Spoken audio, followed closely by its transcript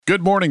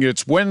Good morning.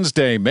 It's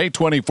Wednesday, May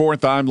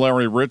 24th. I'm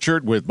Larry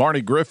Richert with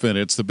Marty Griffin.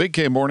 It's the Big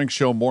K Morning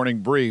Show Morning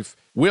Brief.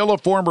 Will a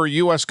former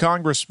U.S.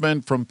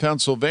 congressman from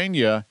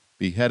Pennsylvania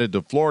be headed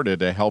to Florida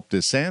to help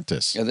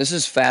DeSantis? Yeah, this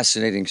is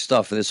fascinating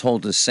stuff. This whole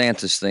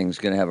DeSantis thing is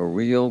going to have a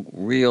real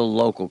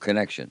local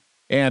connection.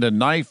 And a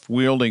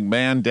knife-wielding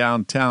man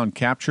downtown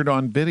captured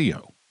on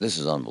video. This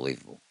is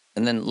unbelievable.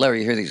 And then, Larry,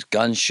 you hear these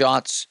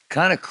gunshots?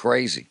 Kind of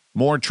crazy.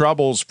 More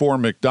troubles for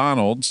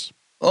McDonald's.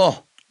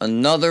 Oh,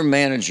 another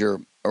manager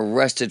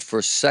arrested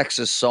for sex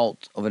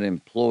assault of an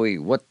employee.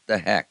 What the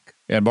heck?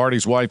 And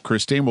Marty's wife,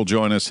 Christine, will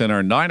join us in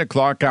our 9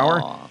 o'clock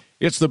hour. Aww.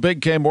 It's the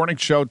Big K Morning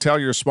Show. Tell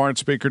your smart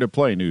speaker to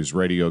play News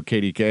Radio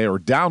KDKA or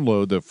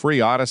download the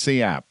free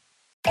Odyssey app.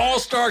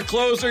 All-star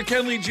closer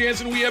Kenley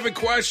Jansen, we have a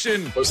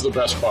question. What's the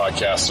best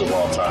podcast of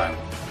all time?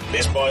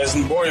 Baseball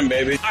isn't boring,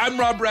 baby. I'm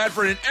Rob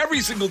Bradford, and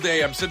every single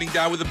day I'm sitting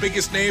down with the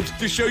biggest names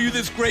to show you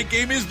this great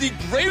game is the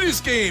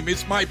greatest game.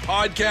 It's my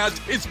podcast.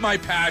 It's my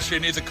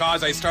passion. It's a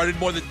cause I started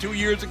more than 2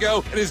 years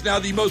ago and is now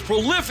the most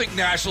prolific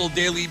national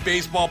daily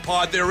baseball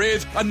pod there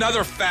is.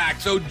 Another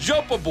fact, so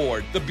jump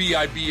aboard the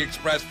BIB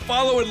Express.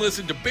 Follow and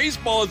listen to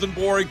Baseball Isn't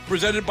Boring,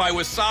 presented by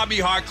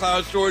Wasabi Hot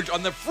Cloud Storage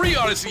on the free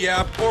Odyssey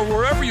app or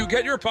wherever you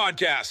get your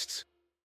podcasts.